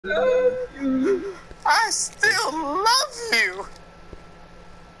I still love you.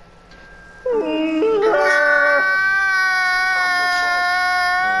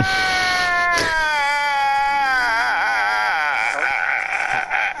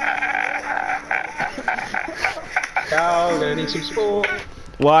 Cal, gonna need some support.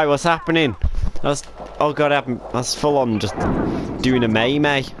 Why? What's happening? That's, oh god, that's full on just doing a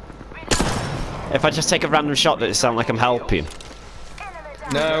melee. If I just take a random shot, does it sound like I'm helping?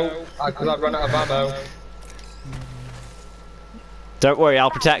 No, because I've run out of ammo. Don't worry, I'll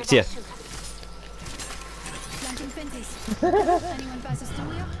protect you.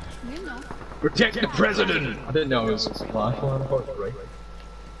 Protect the president! I didn't know it was lifeline. I thought it was great.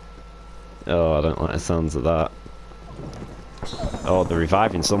 Oh, I don't like the sounds of that. Oh, they're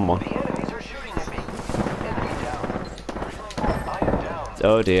reviving someone.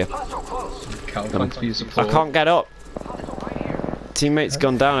 Oh dear. Cal, thanks for your support. I can't get up. Teammate's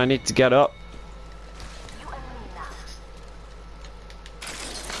gone down, I need to get up.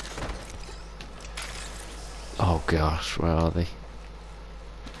 Oh gosh, where are they?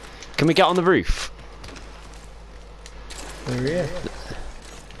 Can we get on the roof? They're here.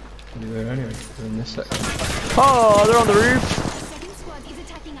 Anyway, they're in this section. Oh, they're on the roof!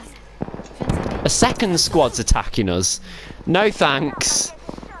 A second squad's attacking us. No thanks.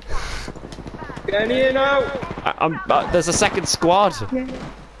 Get in here now! There's a second squad.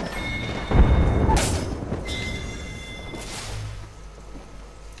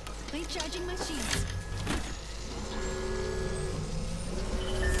 Recharging my shields.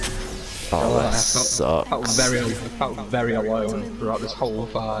 Oh, that I sucks. felt very alone throughout this whole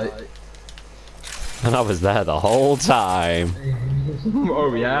fight. And I was there the whole time.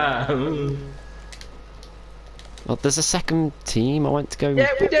 Oh yeah. Well, there's a second team. I went to go. Yeah,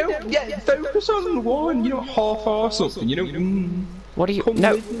 we don't. Yeah, focus on one. You know, half or something. You know. What are you? Come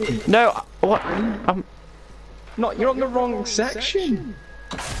No, with me. no. What? Not. You're on the wrong section.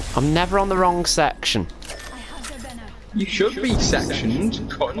 I'm never on the wrong section. I have their banner. You should be sectioned,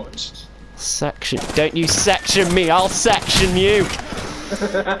 cunt. Section. Don't you section me. I'll section you.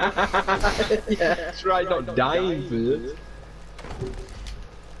 Yeah, that's right. Not dying first.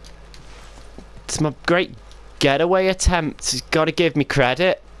 It's my great getaway attempt. You've got to give me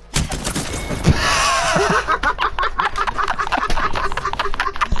credit.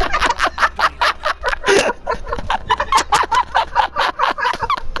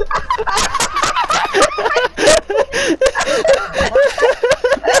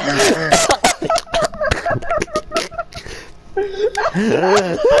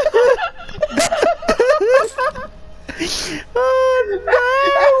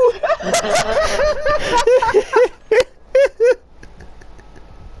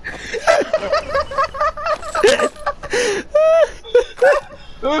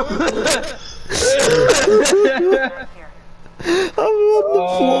 I'm on the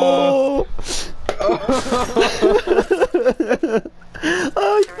floor.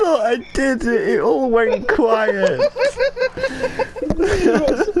 I thought I did it. It all went quiet.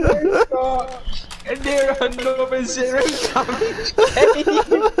 And there are another 0 damage.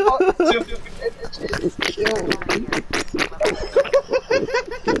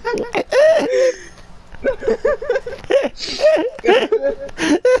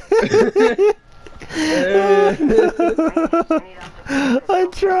 I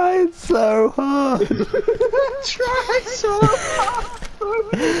tried so hard. Try so hard.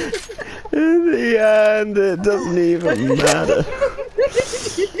 In the end, it doesn't even matter.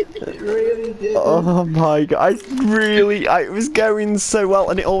 It really did. Oh my god, it was going so well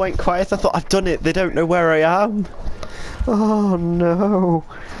and it all went quiet. I thought, I've done it, they don't know where I am. Oh no.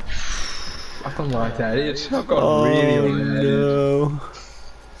 I've gone light-headed. I've gone Oh really light-headed. no.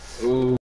 Ooh.